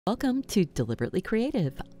Welcome to Deliberately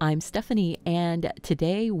Creative. I'm Stephanie, and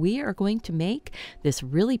today we are going to make this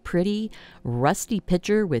really pretty rusty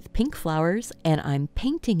pitcher with pink flowers, and I'm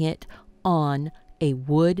painting it on a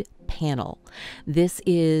wood panel. This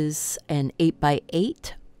is an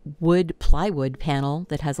 8x8 plywood panel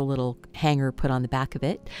that has a little hanger put on the back of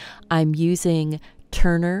it. I'm using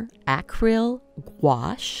Turner acryl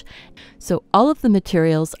gouache. So all of the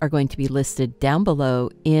materials are going to be listed down below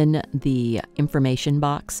in the information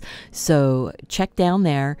box. So check down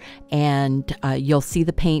there and you'll see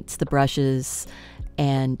the paints, the brushes,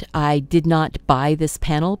 and I did not buy this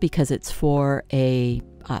panel because it's for a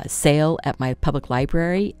sale at my public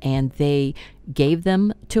library, and they gave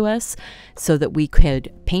them to us so that we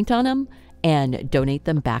could paint on them and donate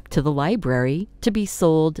them back to the library to be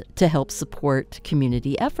sold to help support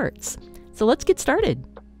community efforts. So let's get started.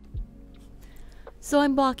 So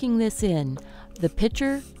I'm blocking this in. The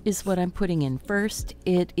picture is what I'm putting in first.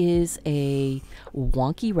 It is a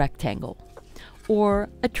wonky rectangle or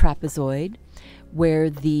a trapezoid where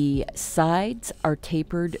the sides are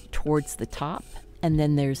tapered towards the top, and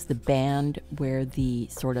then there's the band where the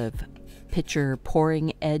sort of picture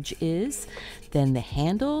pouring edge is, then the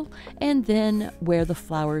handle, and then where the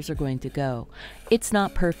flowers are going to go. It's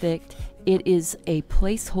not perfect. It is a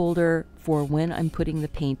placeholder for when I'm putting the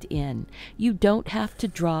paint in. You don't have to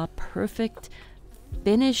draw perfect,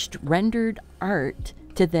 finished, rendered art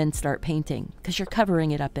to then start painting because you're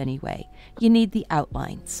covering it up anyway. You need the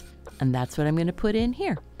outlines, and that's what I'm going to put in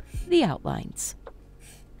here, the outlines.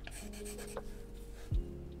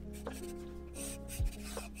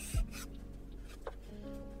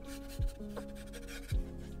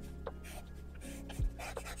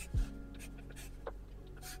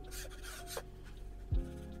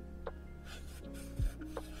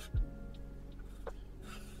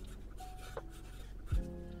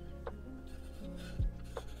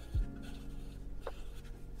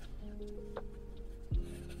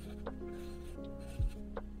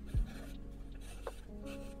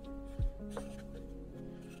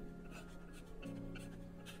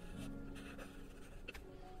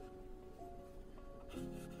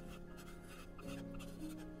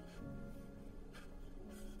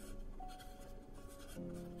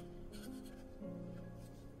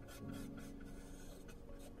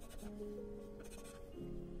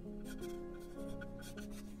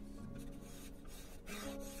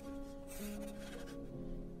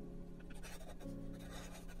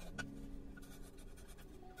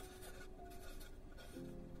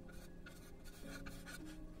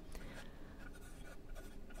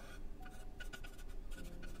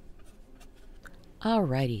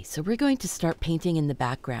 Alrighty, so we're going to start painting in the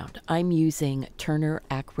background. I'm using Turner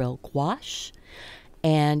acryl gouache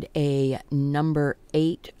and a number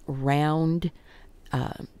 8 round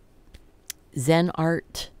Zen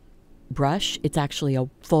Art brush. It's actually a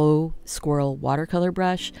faux squirrel watercolor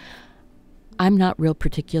brush. I'm not real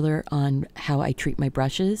particular on how I treat my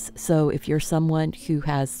brushes, so if you're someone who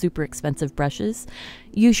has super expensive brushes,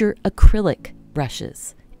 use your acrylic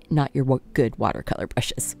brushes, not your good watercolor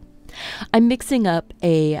brushes. I'm mixing up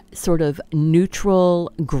a sort of neutral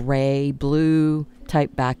gray blue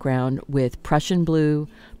type background with Prussian blue,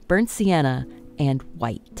 burnt sienna, and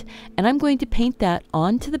white. And I'm going to paint that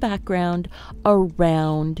onto the background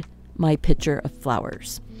around my pitcher of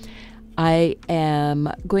flowers. I am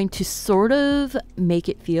going to sort of make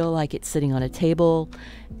it feel like it's sitting on a table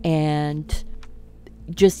and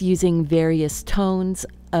just using various tones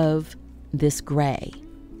of this gray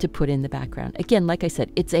to put in the background. Again, like I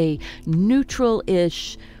said, it's a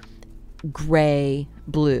neutral-ish gray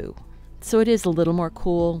blue. So it is a little more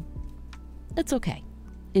cool. It's okay.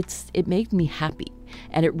 It made me happy,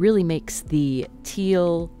 and it really makes the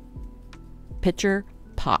teal picture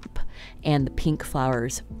pop and the pink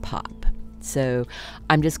flowers pop. So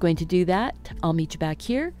I'm just going to do that. I'll meet you back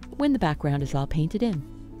here when the background is all painted in.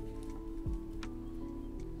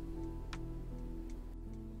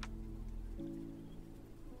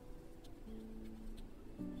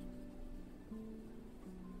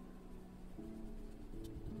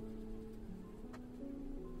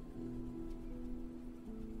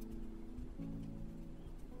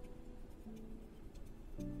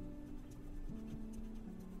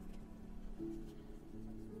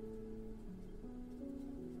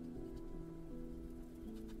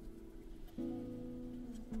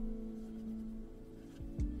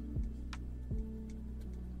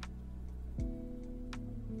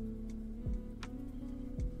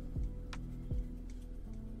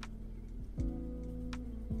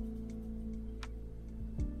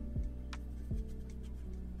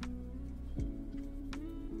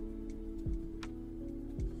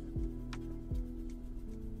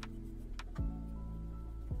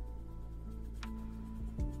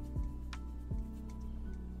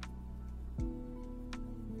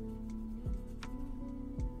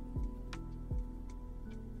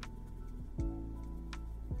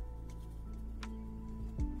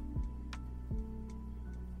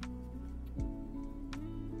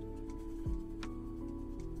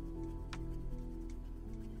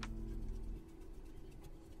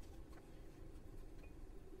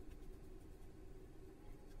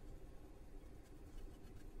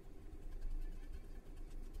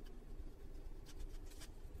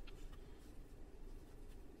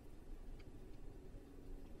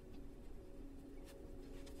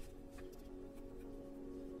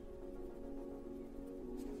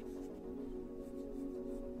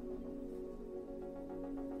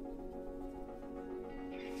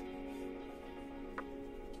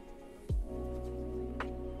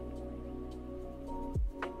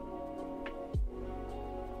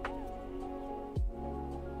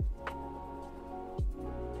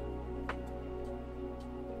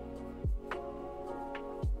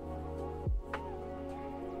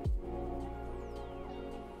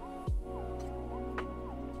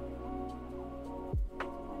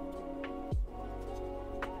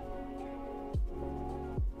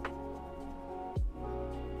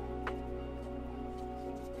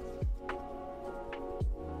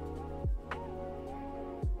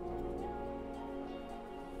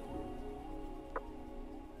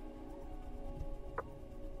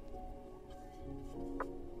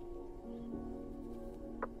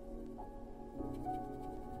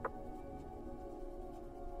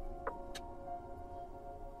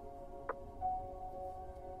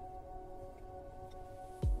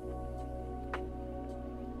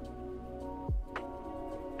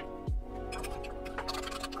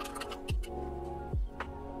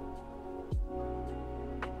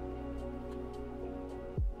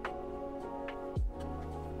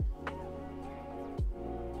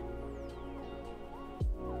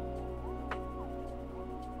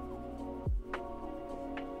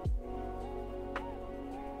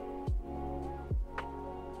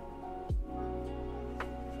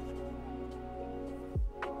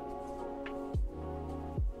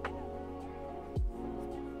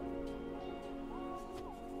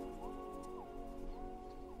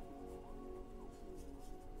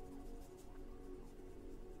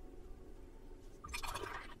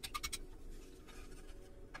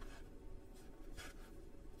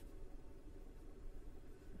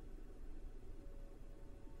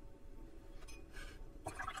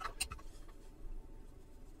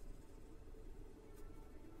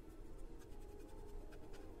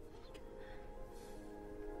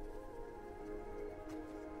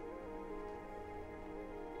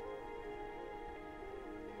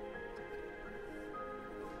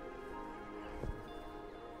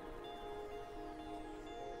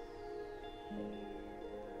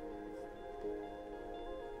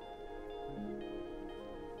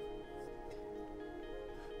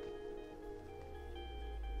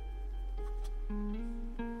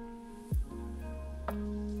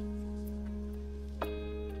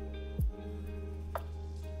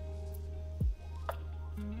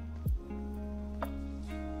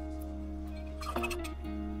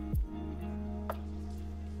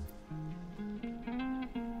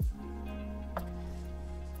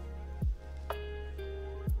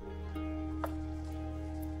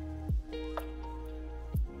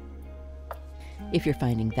 If you're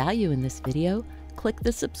finding value in this video, click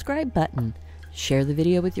the subscribe button. Share the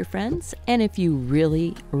video with your friends, and if you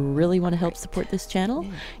really want to help support this channel,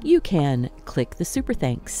 you can click the super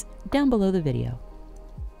thanks down below the video.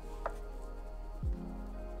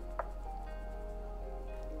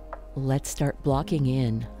 Let's start blocking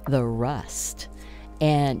in the rust.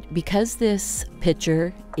 And because this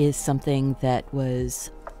picture is something that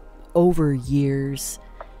was over years,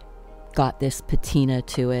 got this patina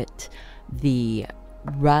to it, the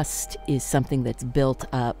rust is something that's built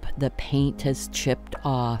up, the paint has chipped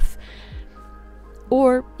off,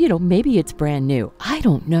 or, you know, maybe it's brand new. I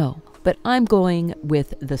don't know, but I'm going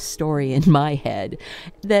with the story in my head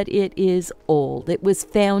that it is old. It was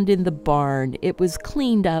found in the barn. It was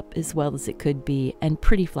cleaned up as well as it could be, and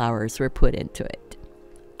pretty flowers were put into it.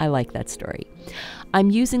 I like that story. I'm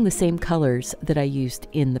using the same colors that I used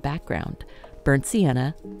in the background, burnt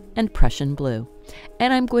sienna and Prussian blue.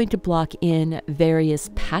 And I'm going to block in various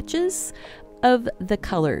patches of the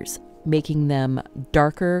colors, making them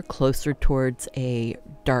darker, closer towards a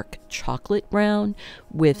dark chocolate brown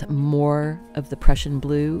with more of the Prussian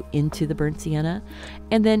blue into the burnt sienna,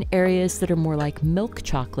 and then areas that are more like milk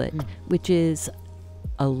chocolate, which is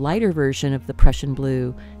a lighter version of the Prussian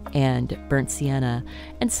blue and burnt sienna,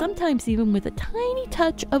 and sometimes even with a tiny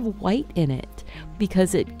touch of white in it,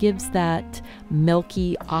 because it gives that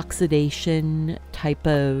milky oxidation type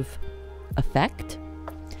of effect.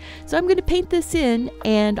 So I'm going to paint this in,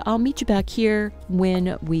 and I'll meet you back here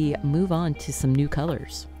when we move on to some new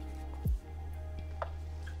colors.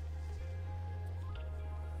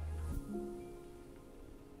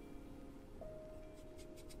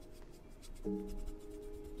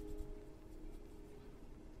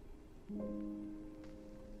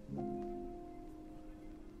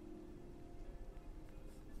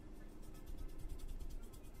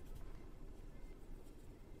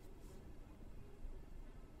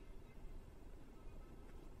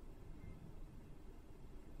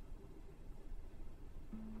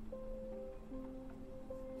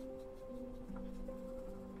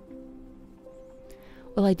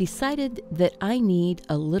 Well, I decided that I need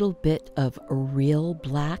a little bit of real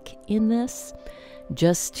black in this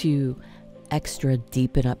just to extra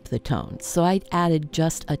deepen up the tones. So I added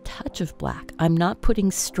just a touch of black. I'm not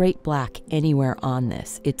putting straight black anywhere on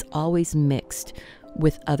this. It's always mixed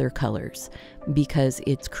with other colors because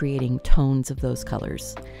it's creating tones of those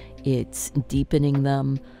colors. It's deepening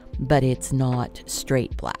them, but it's not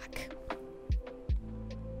straight black.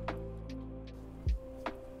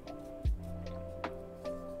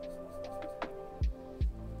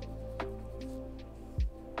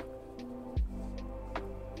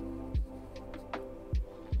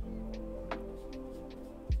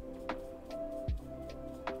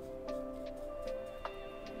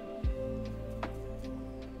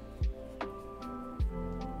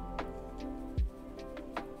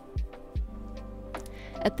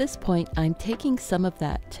 At this point, I'm taking some of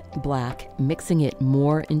that black, mixing it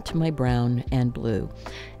more into my brown and blue,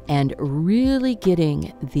 and really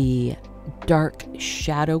getting the dark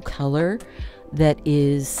shadow color that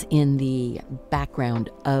is in the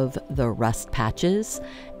background of the rust patches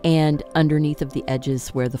and underneath of the edges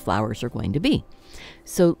where the flowers are going to be.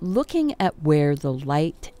 So looking at where the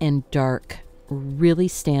light and dark really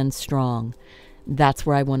stand strong, that's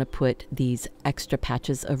where I want to put these extra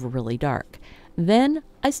patches of really dark. Then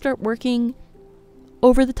I start working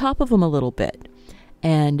over the top of them a little bit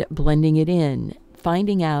and blending it in,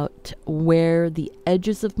 finding out where the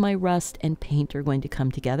edges of my rust and paint are going to come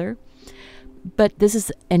together. But this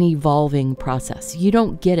is an evolving process. You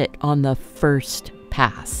don't get it on the first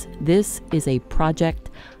pass. This is a project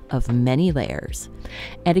of many layers.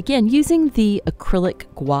 And again, using the acrylic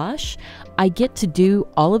gouache, I get to do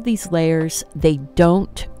all of these layers. They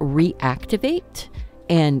don't reactivate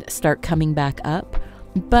and start coming back up,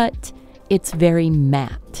 but it's very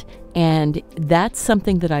matte. And that's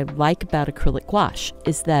something that I like about acrylic gouache,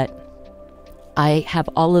 is that I have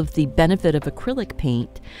all of the benefit of acrylic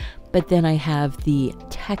paint, but then I have the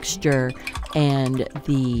texture and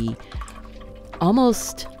the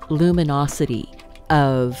almost luminosity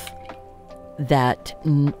of that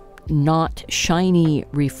not shiny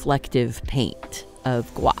reflective paint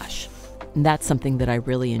of gouache. And that's something that I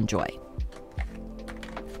really enjoy.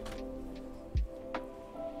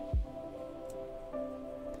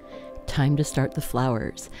 Time to start the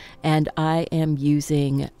flowers, and I am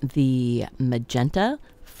using the magenta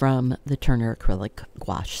from the Turner acrylic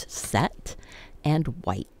gouache set and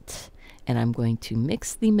white, and I'm going to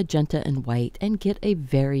mix the magenta and white and get a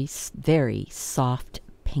very soft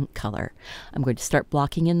pink color. I'm going to start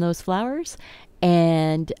blocking in those flowers,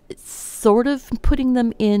 and sort of putting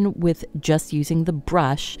them in with just using the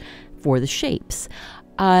brush for the shapes.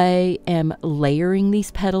 I am layering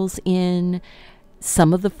these petals in.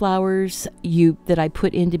 Some of the flowers that I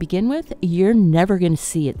put in to begin with, you're never going to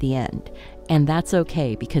see at the end. And that's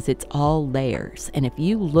okay, because it's all layers. And if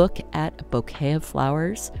you look at a bouquet of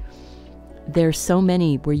flowers, there's so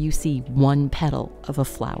many where you see one petal of a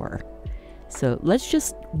flower. So let's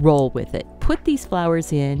just roll with it. Put these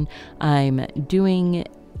flowers in. I'm doing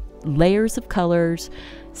layers of colors,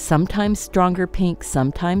 sometimes stronger pink,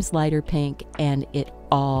 sometimes lighter pink, and it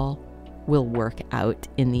all will work out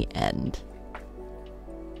in the end.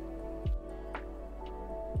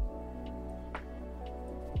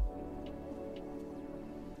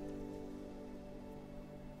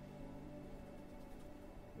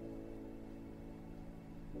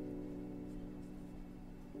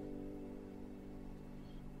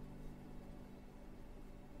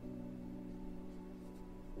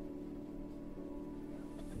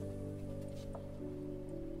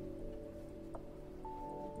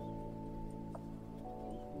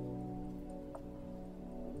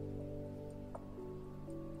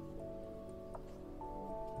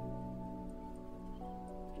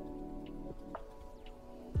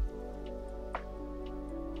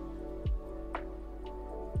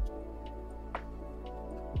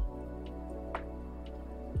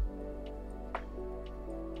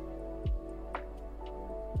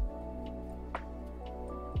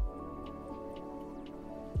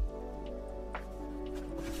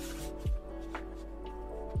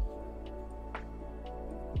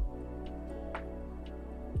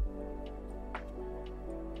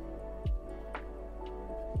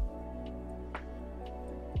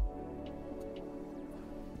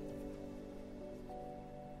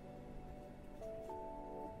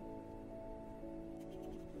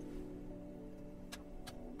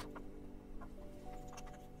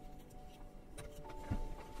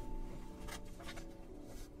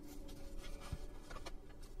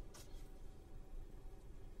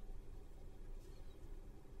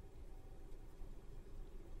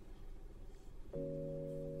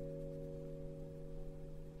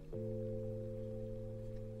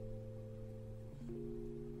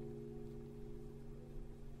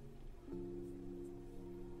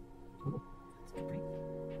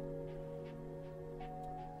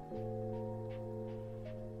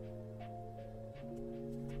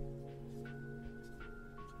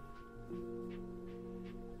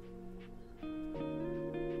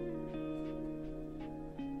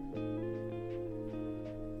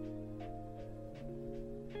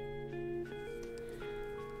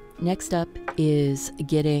 Next up is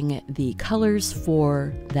getting the colors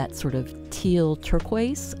for that sort of teal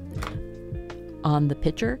turquoise on the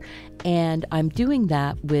picture, and I'm doing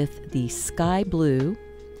that with the sky blue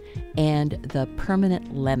and the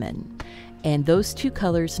permanent lemon, and those two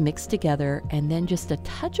colors mixed together, and then just a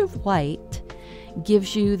touch of white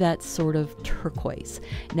gives you that sort of turquoise.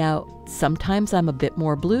 Now, sometimes I'm a bit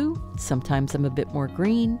more blue, sometimes I'm a bit more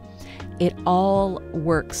green. It all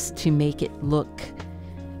works to make it look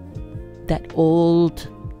that old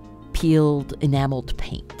peeled enameled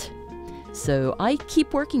paint. So I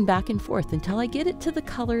keep working back and forth until I get it to the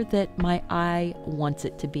color that my eye wants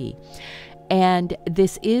it to be. And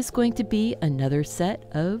this is going to be another set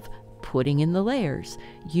of putting in the layers.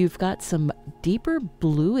 You've got some deeper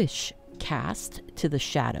bluish cast to the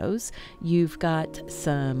shadows. You've got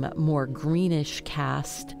some more greenish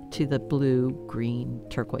cast to the blue, green,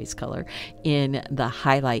 turquoise color in the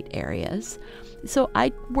highlight areas. So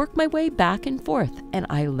I work my way back and forth, and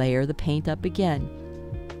I layer the paint up again.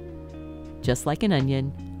 Just like an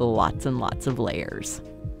onion, lots and lots of layers.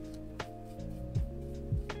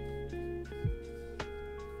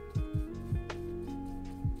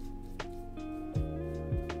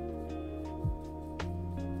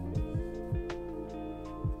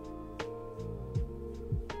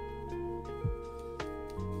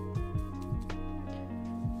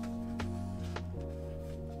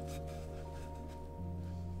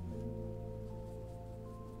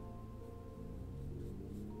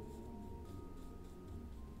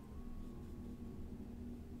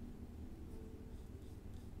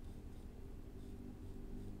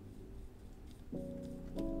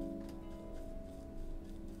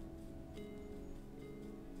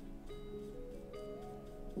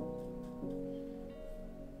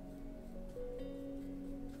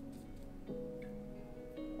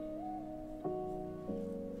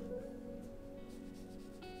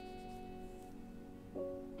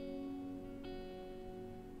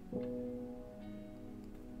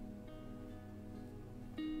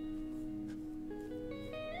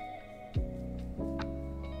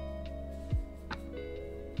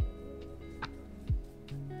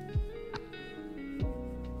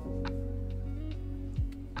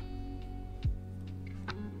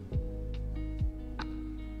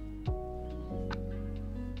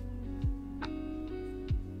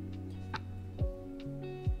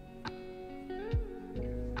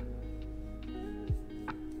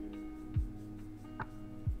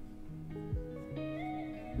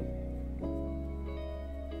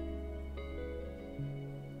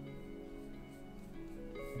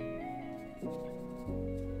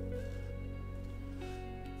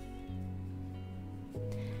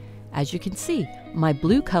 as you can see, my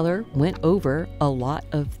blue color went over a lot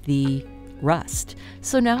of the rust.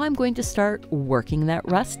 So now I'm going to start working that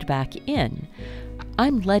rust back in.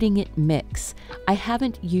 I'm letting it mix. I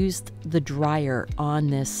haven't used the dryer on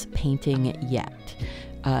this painting yet.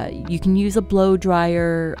 You can use a blow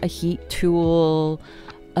dryer, a heat tool,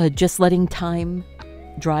 just letting time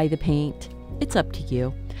dry the paint. It's up to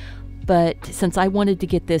you. But since I wanted to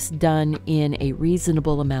get this done in a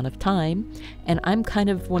reasonable amount of time, and I'm kind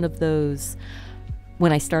of one of those,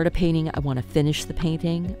 when I start a painting, I want to finish the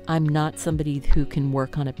painting. I'm not somebody who can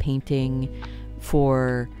work on a painting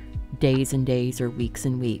for days and days or weeks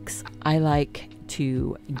and weeks. I like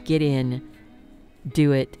to get in,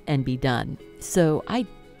 do it, and be done. So I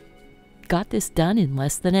got this done in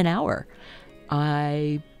less than an hour.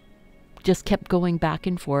 I just kept going back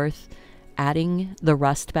and forth, adding the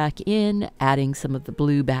rust back in, adding some of the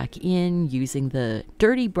blue back in, using the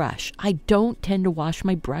dirty brush. I don't tend to wash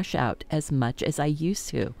my brush out as much as I used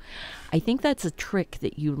to. I think that's a trick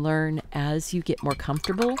that you learn as you get more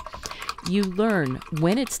comfortable. You learn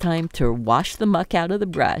when it's time to wash the muck out of the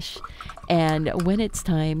brush and when it's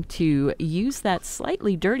time to use that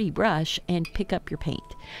slightly dirty brush and pick up your paint.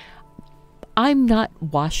 I'm not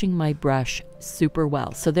washing my brush super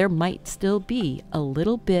well, so there might still be a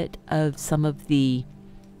little bit of some of the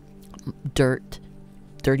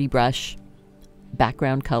dirty brush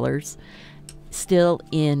background colors still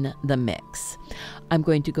in the mix. I'm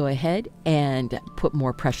going to go ahead and put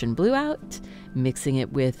more Prussian blue out, mixing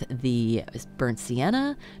it with the burnt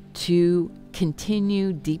sienna to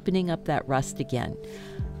continue deepening up that rust again.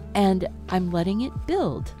 And I'm letting it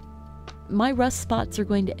build. My rust spots are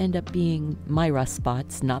going to end up being my rust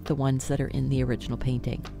spots, not the ones that are in the original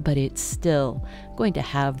painting, but it's still going to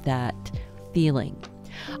have that feeling.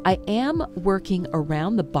 I am working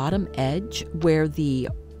around the bottom edge where the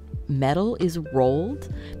metal is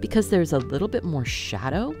rolled because there's a little bit more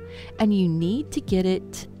shadow and you need to get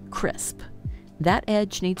it crisp. That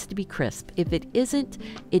edge needs to be crisp. If it isn't,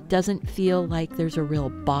 it doesn't feel like there's a real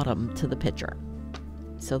bottom to the picture.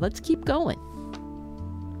 So let's keep going.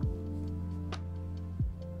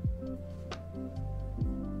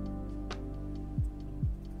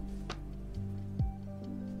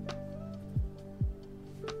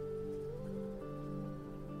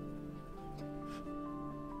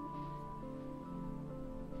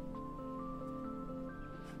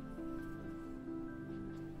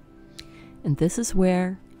 And this is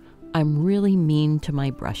where I'm really mean to my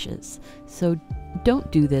brushes. So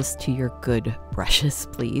don't do this to your good brushes,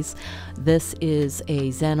 please. This is a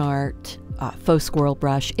Zen Art faux squirrel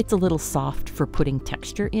brush. It's a little soft for putting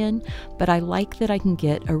texture in, but I like that I can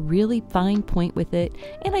get a really fine point with it,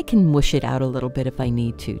 and I can mush it out a little bit if I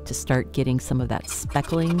need to start getting some of that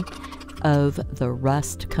speckling of the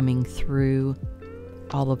rust coming through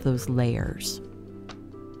all of those layers.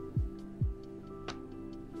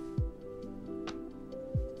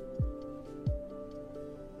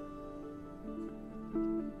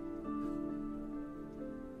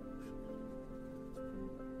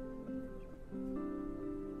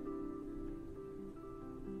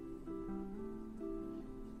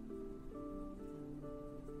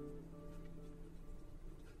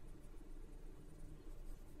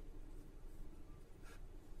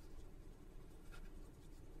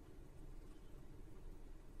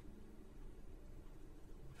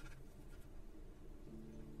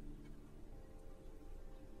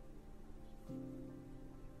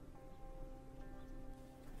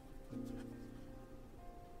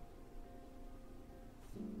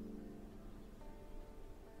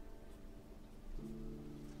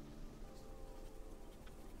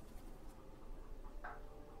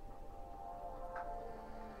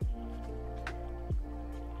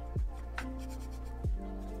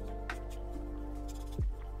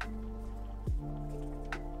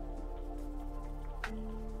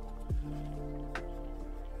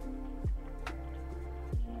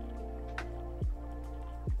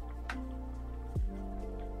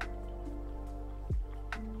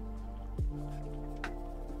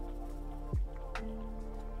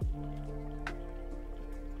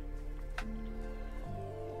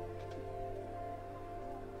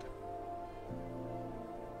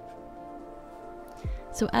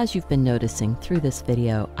 So as you've been noticing through this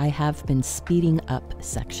video, I have been speeding up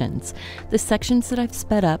sections. The sections that I've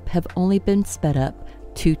sped up have only been sped up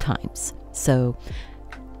 2 times, so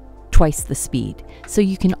twice the speed. So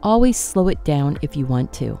you can always slow it down if you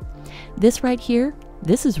want to. This right here,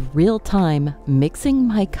 this is real time mixing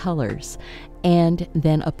my colors and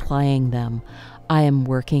then applying them. I am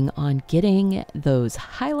working on getting those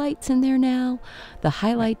highlights in there now. The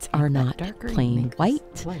highlights are not plain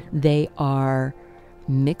white. They are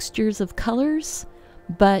mixtures of colors,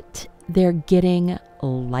 but they're getting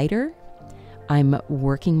lighter. I'm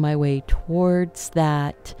working my way towards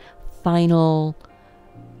that final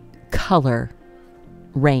color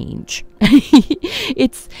range.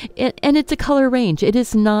 it's a color range. It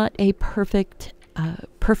is not a perfect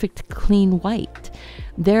clean white.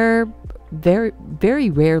 There very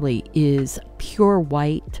rarely is pure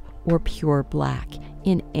white or pure black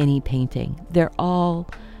in any painting. They're all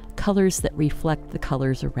colors that reflect the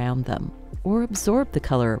colors around them or absorb the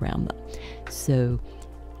color around them. So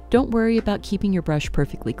don't worry about keeping your brush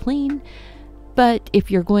perfectly clean, but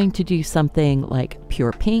if you're going to do something like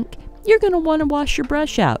pure pink, you're going to want to wash your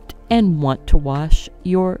brush out and want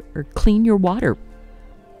to clean your water.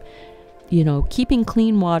 You know, keeping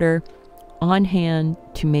clean water on hand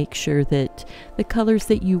to make sure that the colors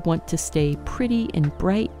that you want to stay pretty and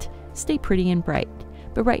bright, stay pretty and bright.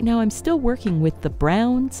 But right now I'm still working with the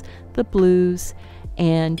browns, the blues,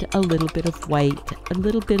 and a little bit of white, a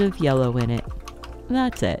little bit of yellow in it.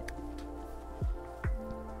 That's it.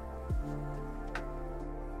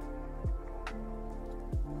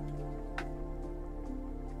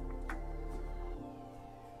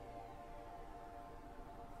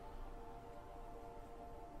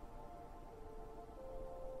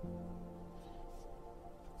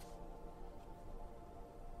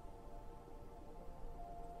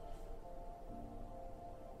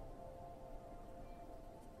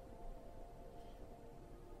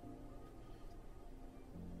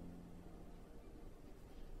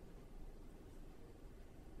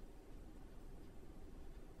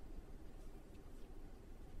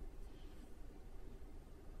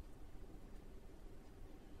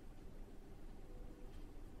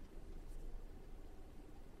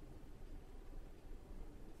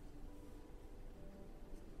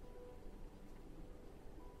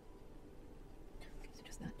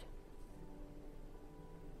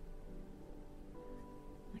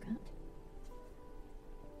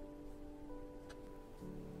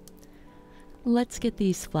 Let's get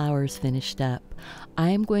these flowers finished up.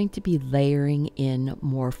 I am going to be layering in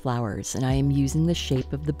more flowers, and I am using the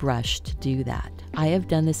shape of the brush to do that. I have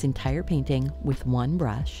done this entire painting with one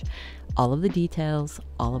brush. All of the details,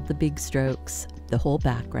 all of the big strokes, the whole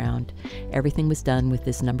background, everything was done with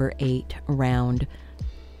this number 8 round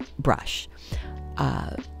brush.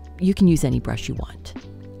 You can use any brush you want.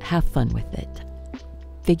 Have fun with it.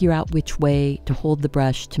 Figure out which way to hold the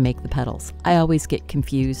brush to make the petals. I always get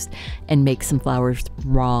confused and make some flowers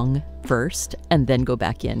wrong first and then go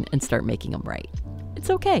back in and start making them right.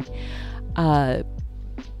 It's okay.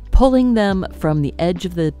 Pulling them from the edge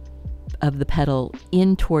of the petal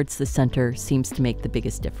in towards the center seems to make the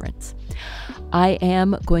biggest difference. I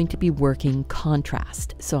am going to be working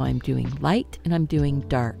contrast, so I'm doing light and I'm doing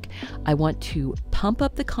dark. I want to pump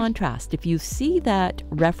up the contrast. If you see that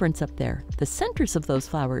reference up there, the centers of those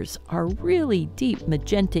flowers are really deep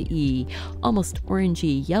magenta-y, almost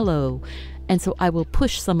orangey yellow, and so I will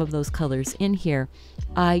push some of those colors in here.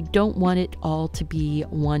 I don't want it all to be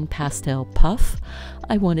one pastel puff.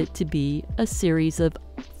 I want it to be a series of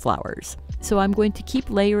flowers. So I'm going to keep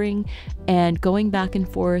layering and going back and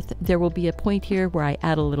forth. There will be a point here where I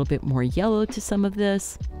add a little bit more yellow to some of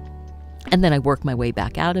this, and then I work my way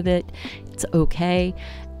back out of it. It's okay.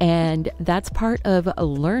 And that's part of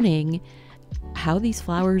learning how these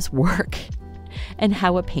flowers work and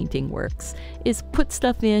how a painting works, is put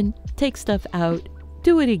stuff in, take stuff out,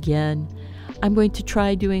 do it again. I'm going to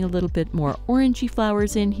try doing a little bit more orangey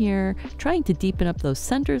flowers in here, trying to deepen up those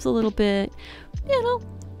centers a little bit. You know,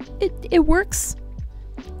 it works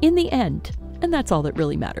in the end, and that's all that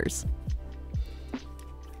really matters.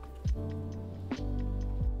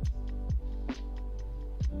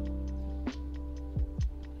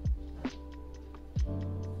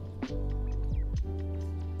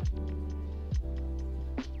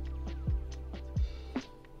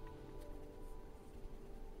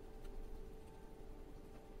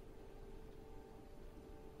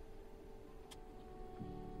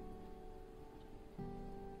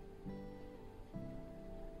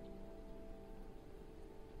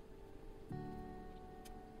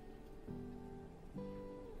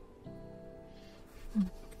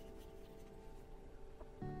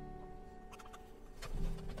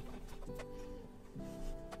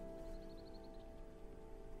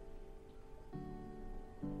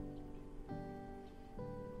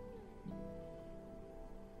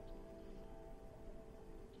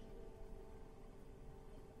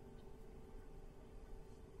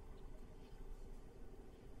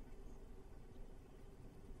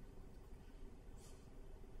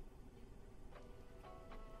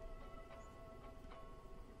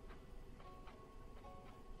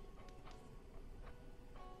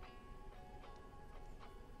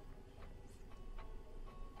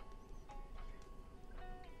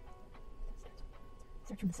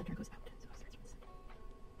 starts from the center and goes out. So it starts from the center.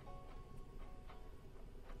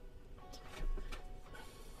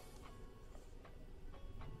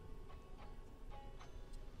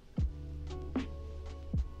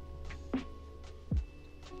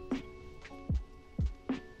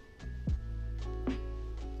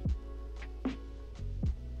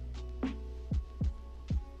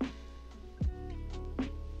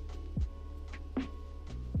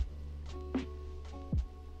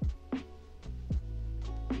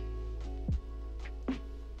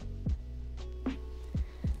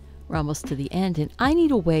 We're almost to the end, and I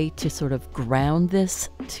need a way to sort of ground this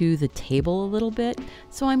to the table a little bit,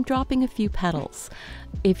 so I'm dropping a few petals.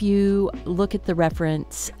 If you look at the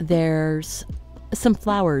reference, there's some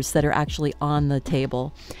flowers that are actually on the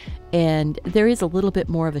table, and there is a little bit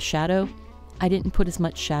more of a shadow. I didn't put as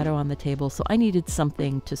much shadow on the table, so I needed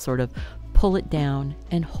something to sort of pull it down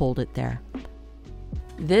and hold it there.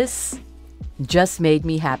 This just made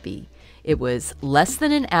me happy. It was less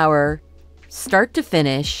than an hour, start to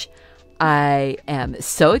finish. I am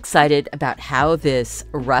so excited about how this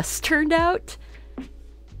rust turned out.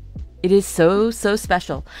 It is so, so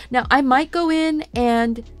special. Now, I might go in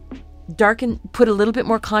and put a little bit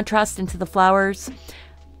more contrast into the flowers.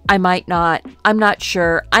 I might not. I'm not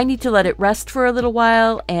sure. I need to let it rest for a little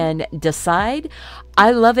while and decide.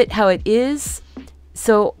 I love it how it is,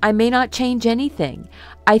 so I may not change anything.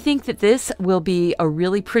 I think that this will be a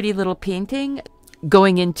really pretty little painting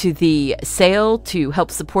going into the sale to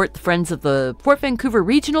help support the Friends of the Fort Vancouver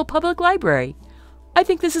Regional Public Library. I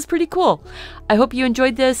think this is pretty cool. I hope you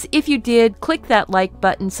enjoyed this. If you did, click that like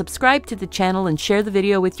button, subscribe to the channel, and share the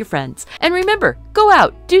video with your friends. And remember, go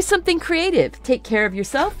out, do something creative, take care of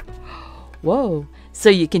yourself. Whoa,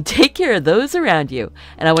 so you can take care of those around you.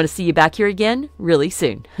 And I want to see you back here again really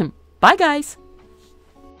soon. Bye, guys.